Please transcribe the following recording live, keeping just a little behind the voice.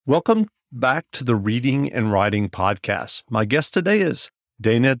Welcome back to the Reading and Writing Podcast. My guest today is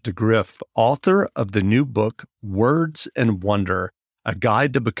Dana DeGriff, author of the new book, Words and Wonder, A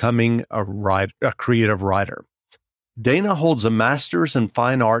Guide to Becoming a Creative Writer. Dana holds a master's in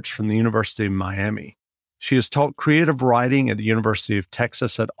fine arts from the University of Miami. She has taught creative writing at the University of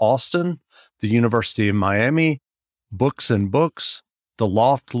Texas at Austin, the University of Miami, Books and Books, the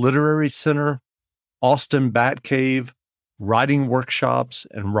Loft Literary Center, Austin Bat Cave, writing workshops,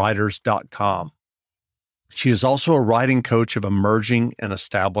 and writers.com. She is also a writing coach of emerging and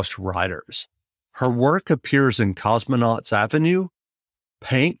established writers. Her work appears in Cosmonauts Avenue,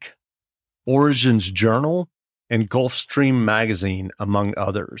 Pank, Origins Journal, and Gulfstream Magazine, among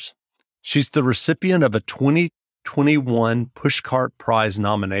others. She's the recipient of a 2021 Pushcart Prize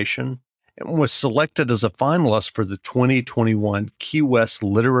nomination and was selected as a finalist for the 2021 Key West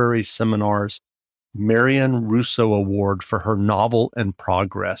Literary Seminars Marion Russo Award for her novel in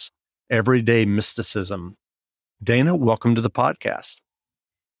progress, Everyday Mysticism. Dana, welcome to the podcast.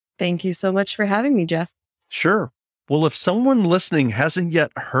 Thank you so much for having me, Jeff. Sure. Well, if someone listening hasn't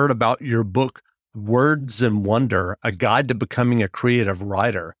yet heard about your book, Words and Wonder, A Guide to Becoming a Creative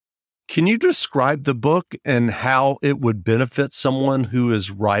Writer, can you describe the book and how it would benefit someone who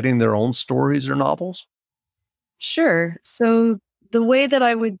is writing their own stories or novels? Sure. So the way that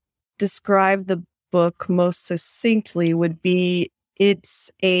I would describe the book most succinctly would be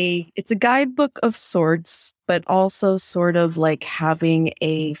it's a guidebook of sorts, but also sort of like having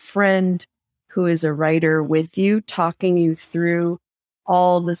a friend who is a writer with you, talking you through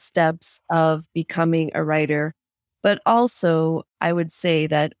all the steps of becoming a writer. But also, I would say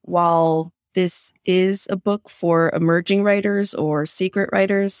that while this is a book for emerging writers or secret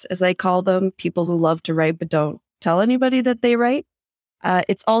writers, as I call them, people who love to write but don't tell anybody that they write,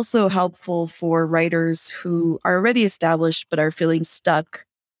 it's also helpful for writers who are already established but are feeling stuck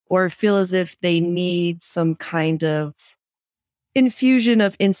or feel as if they need some kind of infusion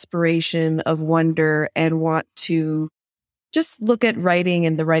of inspiration, of wonder, and want to just look at writing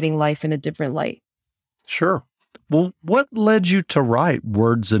and the writing life in a different light. Sure. Well, what led you to write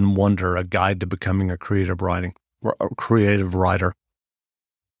Words and Wonder, A Guide to Becoming a Creative Writer?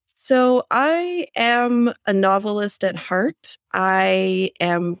 So I am a novelist at heart. I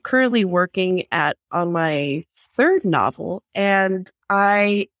am currently working on my third novel. And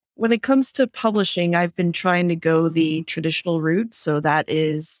when it comes to publishing, I've been trying to go the traditional route. So that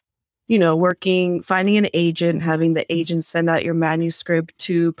is, finding an agent, having the agent send out your manuscript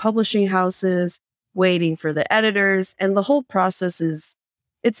to publishing houses, waiting for the editors. And the whole process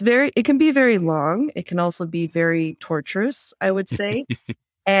it can be very long. It can also be very torturous, I would say.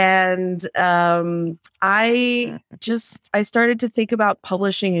 And I started to think about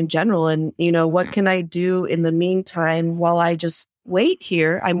publishing in general and, what can I do in the meantime while I just wait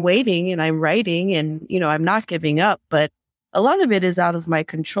here? I'm waiting and I'm writing and, I'm not giving up, but a lot of it is out of my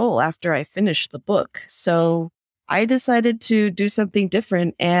control after I finish the book. So I decided to do something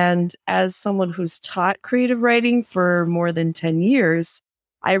different. And as someone who's taught creative writing for more than 10 years,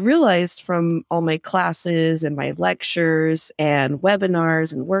 I realized from all my classes and my lectures and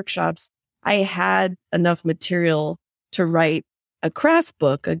webinars and workshops, I had enough material to write a craft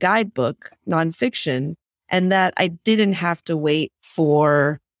book, a guidebook, nonfiction, and that I didn't have to wait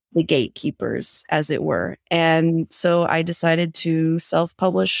for the gatekeepers, as it were. And so I decided to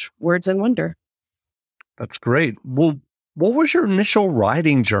self-publish Words and Wonder. That's great. Well, what was your initial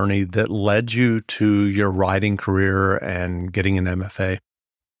writing journey that led you to your writing career and getting an MFA?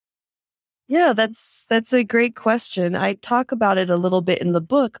 Yeah, that's a great question. I talk about it a little bit in the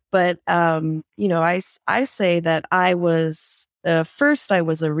book, but I say that I was first I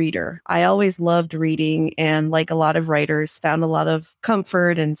was a reader. I always loved reading, and like a lot of writers, found a lot of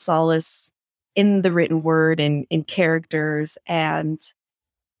comfort and solace in the written word and in characters.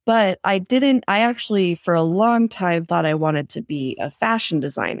 But I actually for a long time thought I wanted to be a fashion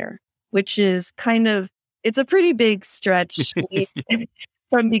designer, which is it's a pretty big stretch.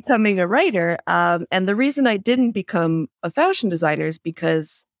 From becoming a writer. And the reason I didn't become a fashion designer is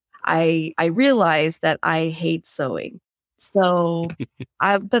because I realized that I hate sewing. So,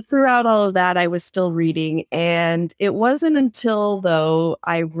 but throughout all of that, I was still reading. And it wasn't until, though,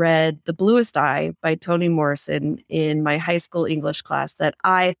 I read The Bluest Eye by Toni Morrison in my high school English class that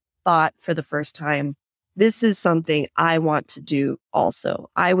I thought for the first time, this is something I want to do also.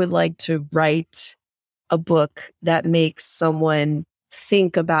 I would like to write a book that makes someone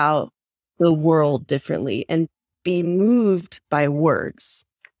think about the world differently and be moved by words.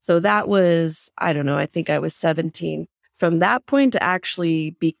 So that was, I don't know, I think I was 17. From that point to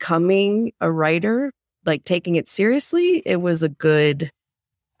actually becoming a writer, like taking it seriously, it was a good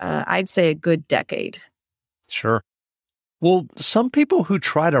I'd say a good decade. Sure. Well, some people who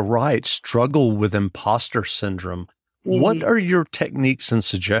try to write struggle with imposter syndrome. What are your techniques and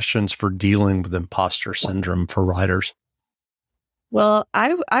suggestions for dealing with imposter syndrome for writers? Well,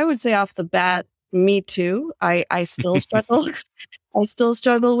 I would say off the bat, me too. I still struggle. I still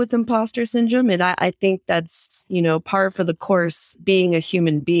struggle with imposter syndrome. And I think that's, par for the course, being a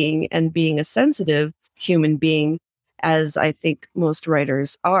human being and being a sensitive human being, as I think most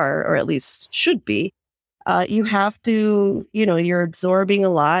writers are, or at least should be. You have to, you're absorbing a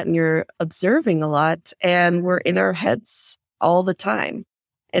lot and you're observing a lot, and we're in our heads all the time.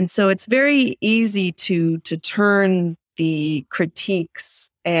 And so it's very easy to turn the critiques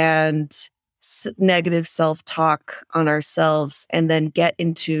and negative self-talk on ourselves and then get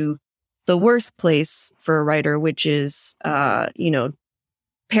into the worst place for a writer, which is,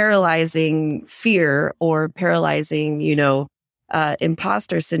 paralyzing fear or paralyzing,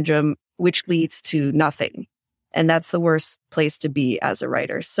 imposter syndrome, which leads to nothing. And that's the worst place to be as a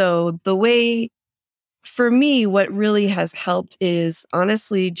writer. So the way, for me, what really has helped is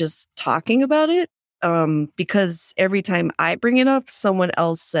honestly just talking about it. Because every time I bring it up, someone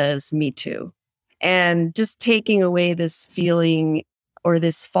else says, me too. And just taking away this feeling or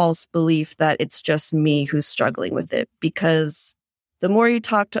this false belief that it's just me who's struggling with it. Because the more you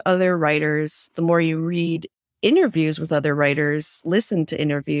talk to other writers, the more you read interviews with other writers, listen to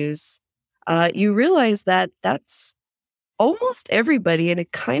interviews, you realize that that's almost everybody. And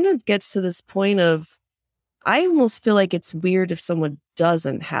it kind of gets to this point of, I almost feel like it's weird if someone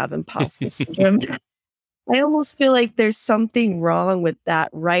doesn't have imposter syndrome. I almost feel like there's something wrong with that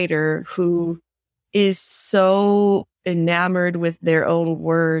writer who is so enamored with their own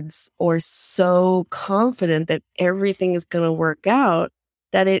words or so confident that everything is going to work out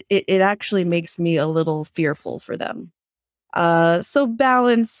that it actually makes me a little fearful for them. So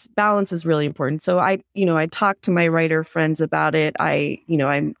balance is really important. So I talk to my writer friends about it.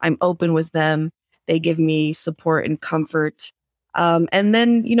 I'm open with them. They give me support and comfort. And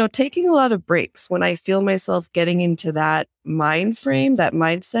then, taking a lot of breaks when I feel myself getting into that mind frame, that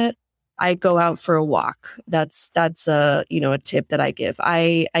mindset, I go out for a walk. That's a tip that I give.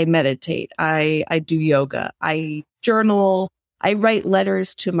 I meditate. I do yoga. I journal. I write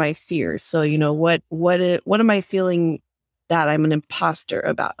letters to my fears. So, what am I feeling that I'm an imposter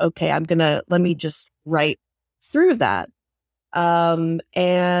about? Okay, let me just write through that. And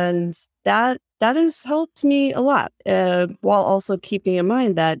that has helped me a lot, while also keeping in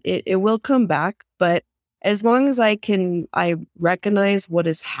mind that it will come back. But as long as I recognize what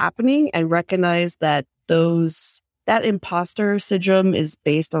is happening and recognize that that imposter syndrome is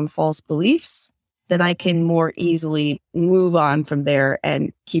based on false beliefs, then I can more easily move on from there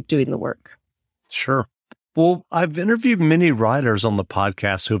and keep doing the work. Sure. Well, I've interviewed many writers on the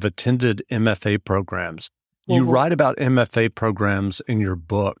podcast who have attended MFA programs. You write about MFA programs in your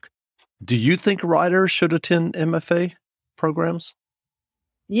book. Do you think writers should attend MFA programs?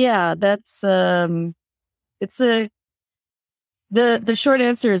 Yeah, that's the short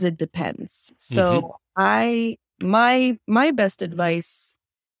answer is it depends. So my best advice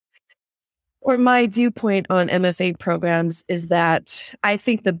or my viewpoint on MFA programs is that I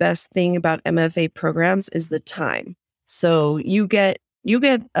think the best thing about MFA programs is the time. So you get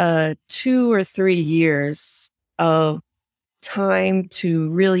 2 or 3 years of time to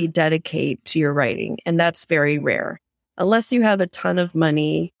really dedicate to your writing. And that's very rare, unless you have a ton of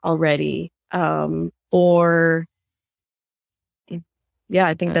money already. I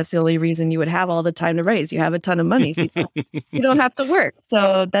think that's the only reason you would have all the time to write. You have a ton of money, so you don't have to work.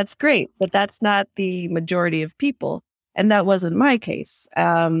 So that's great, but that's not the majority of people. And that wasn't my case.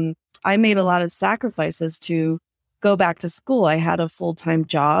 I made a lot of sacrifices to go back to school. I had a full-time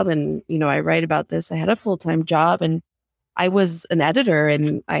job, and, I write about this. I had a full-time job, and I was an editor,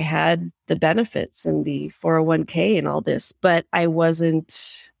 and I had the benefits and the 401k and all this, but I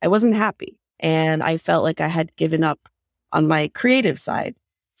wasn't happy. And I felt like I had given up on my creative side.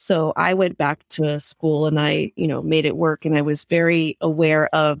 So I went back to school and I, made it work. And I was very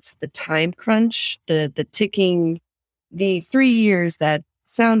aware of the time crunch, the ticking, the 3 years that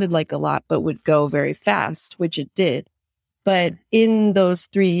sounded like a lot, but would go very fast, which it did. But in those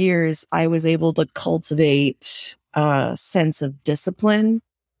 3 years, I was able to cultivate a sense of discipline,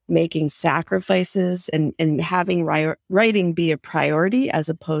 making sacrifices, and having writing be a priority as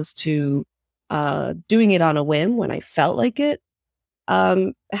opposed to doing it on a whim when I felt like it.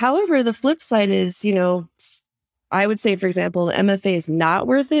 However, the flip side is, I would say, for example, the MFA is not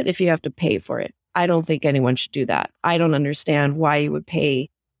worth it if you have to pay for it. I don't think anyone should do that. I don't understand why you would pay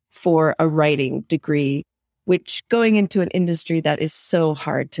for a writing degree which going into an industry that is so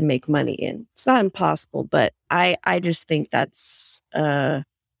hard to make money in. It's not impossible, but I just think that's,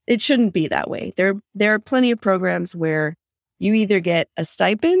 it shouldn't be that way. There are plenty of programs where you either get a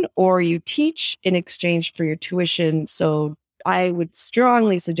stipend or you teach in exchange for your tuition. So I would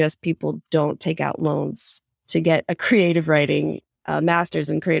strongly suggest people don't take out loans to get a creative writing, master's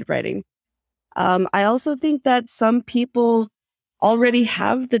in creative writing. I also think that some people already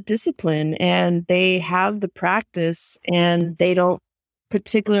have the discipline and they have the practice and they don't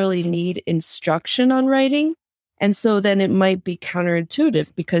particularly need instruction on writing. And so then it might be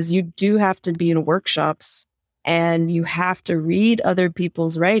counterintuitive because you do have to be in workshops and you have to read other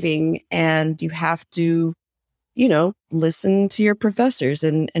people's writing and you have to, listen to your professors.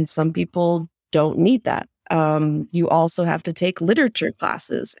 And some people don't need that. You also have to take literature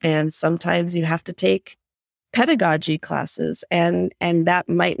classes and sometimes you have to take pedagogy classes and that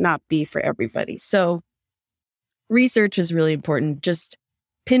might not be for everybody. So research is really important. Just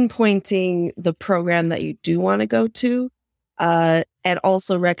pinpointing the program that you do want to go to, and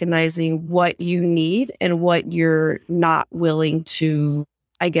also recognizing what you need and what you're not willing to,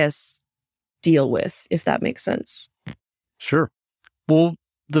 I guess, deal with, if that makes sense. Sure. Well,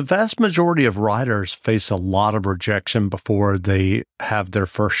 the vast majority of writers face a lot of rejection before they have their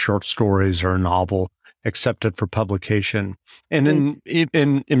first short stories or novel accepted for publication. And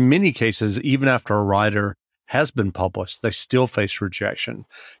in many cases, even after a writer has been published, they still face rejection.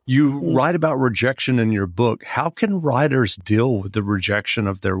 You write about rejection in your book. How can writers deal with the rejection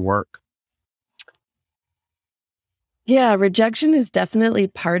of their work? Yeah, rejection is definitely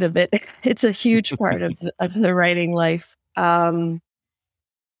part of it. It's a huge part of the writing life. I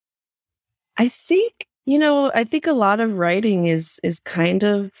think a lot of writing is kind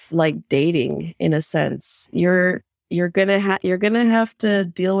of like dating in a sense. You're gonna have to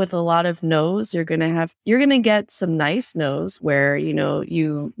deal with a lot of no's. You're gonna get some nice no's where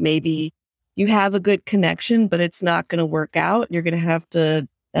you maybe you have a good connection, but it's not gonna work out. You're gonna have to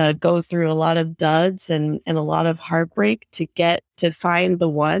go through a lot of duds and a lot of heartbreak to find the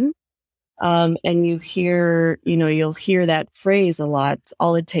one. And you'll hear that phrase a lot.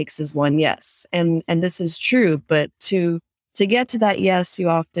 All it takes is one yes. And this is true, but to get to that yes, you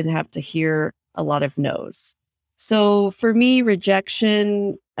often have to hear a lot of no's. So for me,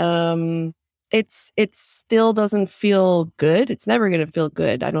 rejection, it still doesn't feel good. It's never going to feel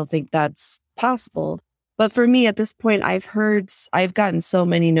good. I don't think that's possible. But for me at this point, I've gotten so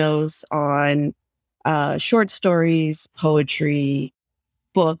many no's on, short stories, poetry,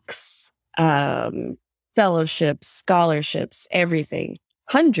 books, fellowships, scholarships, everything.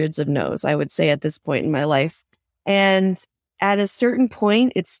 Hundreds of no's, I would say, at this point in my life. And at a certain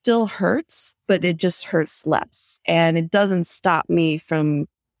point, it still hurts, but it just hurts less. And it doesn't stop me from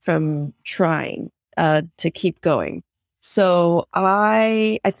trying to keep going. So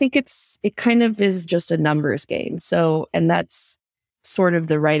I think it kind of is just a numbers game. So, and that's sort of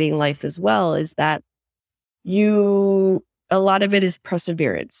the writing life as well, is that a lot of it is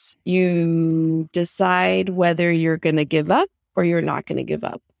perseverance. You decide whether you're going to give up or you're not going to give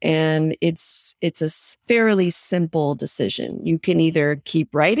up. And it's a fairly simple decision. You can either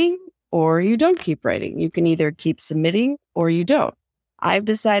keep writing or you don't keep writing. You can either keep submitting or you don't. I've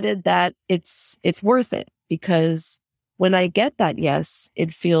decided that it's worth it because when I get that yes,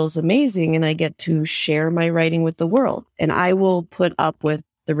 it feels amazing and I get to share my writing with the world. And I will put up with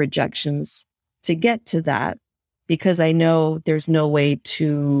the rejections to get to that because I know there's no way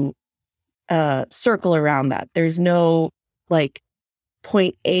to circle around that. There's no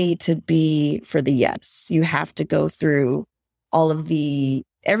point A to B for the yes. You have to go through all of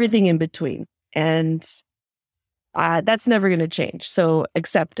everything in between. And that's never going to change. So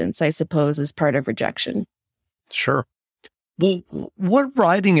acceptance, I suppose, is part of rejection. Sure. Well, what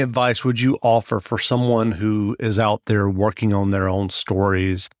writing advice would you offer for someone who is out there working on their own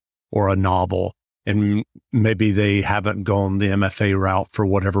stories or a novel, and maybe they haven't gone the MFA route for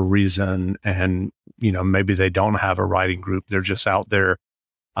whatever reason, and maybe they don't have a writing group, they're just out there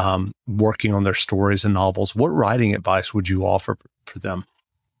working on their stories and novels? What writing advice would you offer for them?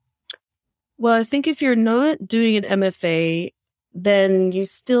 Well, I think if you're not doing an MFA, then you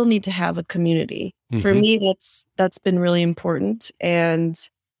still need to have a community. Mm-hmm. For me, that's been really important. And,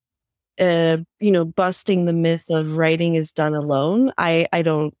 busting the myth of writing is done alone. I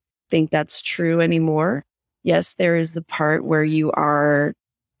don't think that's true anymore. Yes, there is the part where you are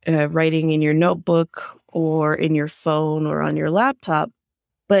writing in your notebook or in your phone or on your laptop.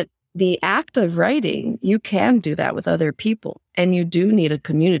 But the act of writing, you can do that with other people, and you do need a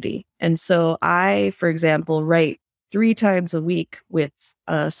community. And so I, for example, write 3 times a week with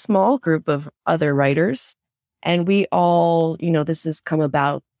a small group of other writers. And we all, this has come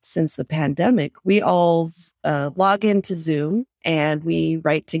about since the pandemic. We all log into Zoom and we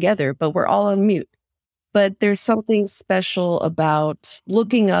write together, but we're all on mute. But there's something special about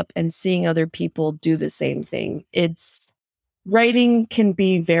looking up and seeing other people do the same thing. Writing can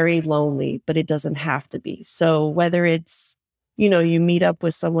be very lonely, but it doesn't have to be. So whether it's, you meet up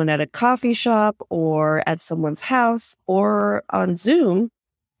with someone at a coffee shop or at someone's house or on Zoom,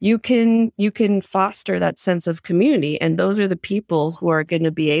 you can foster that sense of community. And those are the people who are going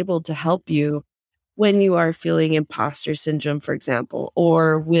to be able to help you when you are feeling imposter syndrome, for example,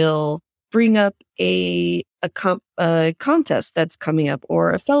 or will bring up a contest that's coming up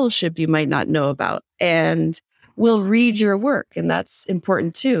or a fellowship you might not know about, and will read your work. And that's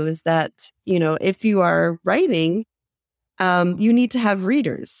important too, is that, if you are writing, you need to have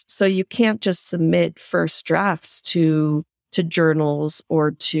readers. So you can't just submit first drafts to journals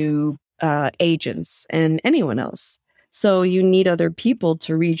or to agents and anyone else. So you need other people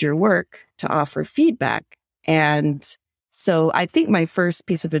to read your work, to offer feedback. And so I think my first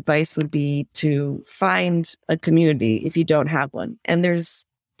piece of advice would be to find a community if you don't have one. And there's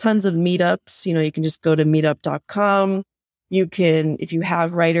tons of meetups. You can just go to meetup.com. You can, if you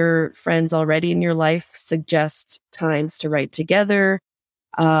have writer friends already in your life, suggest times to write together.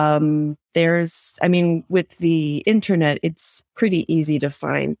 With the internet, it's pretty easy to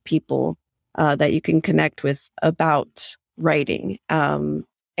find people that you can connect with about writing.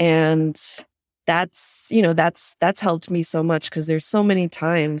 And that's helped me so much, because there's so many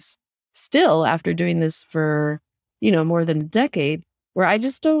times still after doing this for, more than a decade, where I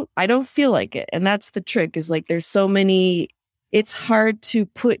don't feel like it. And that's the trick, is like, there's so many, it's hard to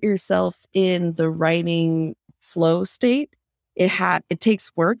put yourself in the writing flow state. It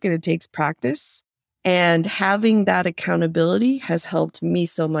takes work and it takes practice, and having that accountability has helped me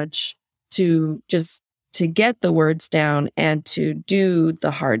so much to get the words down and to do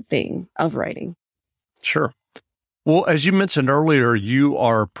the hard thing of writing. Sure. Well, as you mentioned earlier, you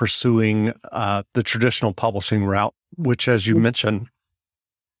are pursuing the traditional publishing route, which, as you mentioned,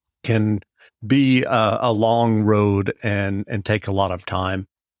 can be a long road and take a lot of time.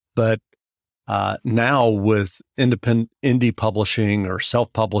 But now with indie publishing or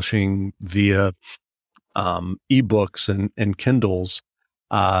self-publishing via ebooks and Kindles,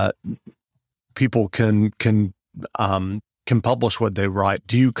 people can publish what they write.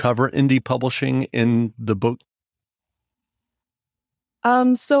 Do you cover indie publishing in the book?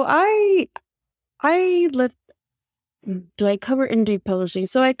 So do I cover indie publishing?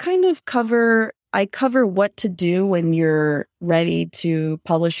 So I kind of cover what to do when you're ready to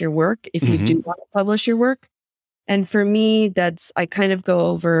publish your work, if you do want to publish your work. And for me, I kind of go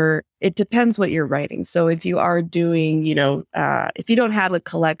over, it depends what you're writing. So if you are doing, if you don't have a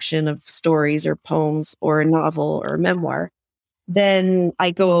collection of stories or poems or a novel or a memoir, then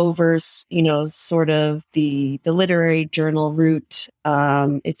I go over, sort of the literary journal route.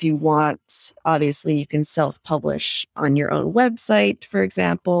 If you want, obviously you can self-publish on your own website, for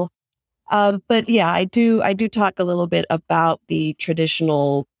example. But yeah, I do talk a little bit about the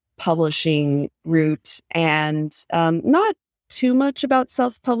traditional publishing route, and not too much about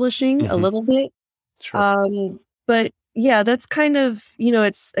self-publishing, a little bit. Sure. But yeah, that's kind of,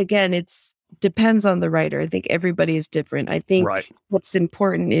 it's depends on the writer. I think everybody is different. I think what's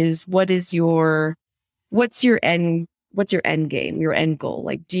important is what's your end game, your end goal?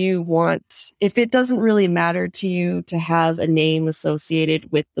 Like, do you want, if it doesn't really matter to you to have a name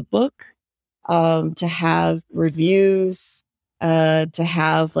associated with the book, to have reviews, to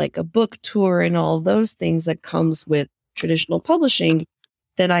have like a book tour and all those things that comes with traditional publishing,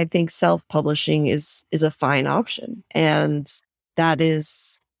 then I think self-publishing is a fine option. And that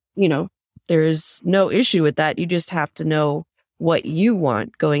is, there's no issue with that. You just have to know what you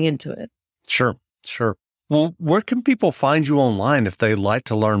want going into it. Sure. Well, where can people find you online if they'd like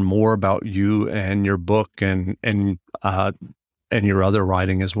to learn more about you and your book and your other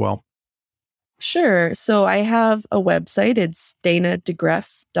writing as well? Sure. So I have a website. It's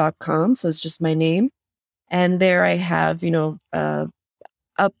danadegreff.com. So it's just my name. And there I have,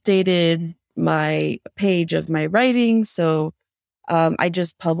 updated my page of my writing. So I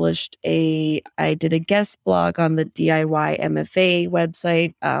just published I did a guest blog on the DIY MFA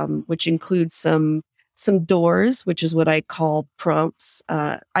website, which includes some doors, which is what I call prompts.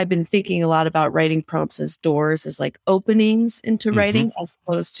 I've been thinking a lot about writing prompts as doors, as like openings into writing, as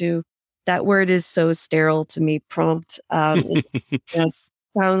opposed to, that word is so sterile to me, prompt. It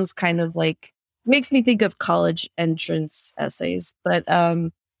sounds kind of like, makes me think of college entrance essays. But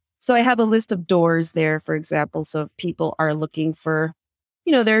so I have a list of doors there, for example. So if people are looking for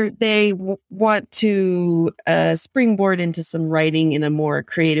they want to springboard into some writing in a more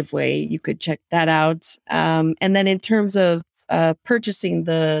creative way, you could check that out. And then in terms of purchasing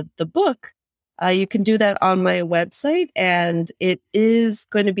the book, you can do that on my website, and it is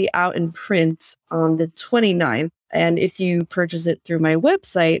going to be out in print on the 29th. And if you purchase it through my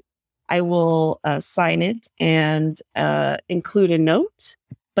website, I will sign it and include a note.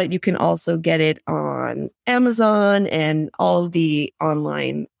 But you can also get it on Amazon and all of the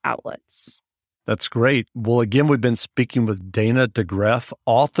online outlets. That's great. Well, again, we've been speaking with Dana DeGreff,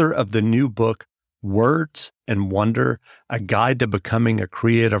 author of the new book, Words and Wonder, A Guide to Becoming a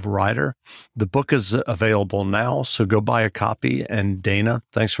Creative Writer. The book is available now, so go buy a copy. And Dana,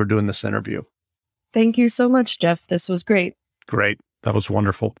 thanks for doing this interview. Thank you so much, Jeff. This was great. Great. That was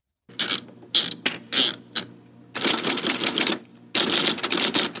wonderful.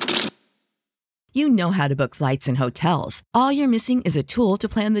 You know how to book flights and hotels. All you're missing is a tool to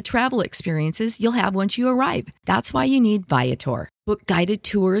plan the travel experiences you'll have once you arrive. That's why you need Viator. Book guided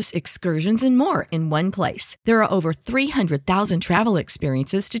tours, excursions, and more in one place. There are over 300,000 travel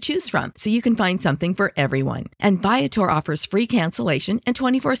experiences to choose from, so you can find something for everyone. And Viator offers free cancellation and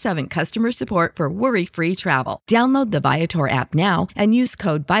 24/7 customer support for worry-free travel. Download the Viator app now and use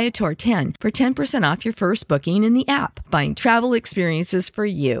code Viator10 for 10% off your first booking in the app. Find travel experiences for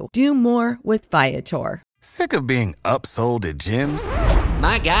you. Do more with Viator. Sick of being upsold at gyms?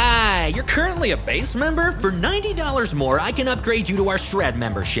 My guy, you're currently a base member? For $90 more, I can upgrade you to our Shred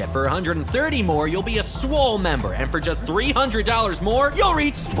membership. For $130 more, you'll be a Swole member. And for just $300 more, you'll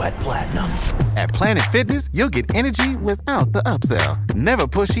reach Sweat Platinum. At Planet Fitness, you'll get energy without the upsell. Never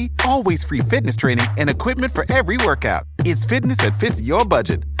pushy, always free fitness training and equipment for every workout. It's fitness that fits your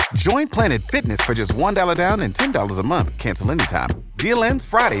budget. Join Planet Fitness for just $1 down and $10 a month. Cancel anytime. Deal ends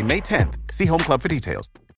Friday, May 10th. See Home Club for details.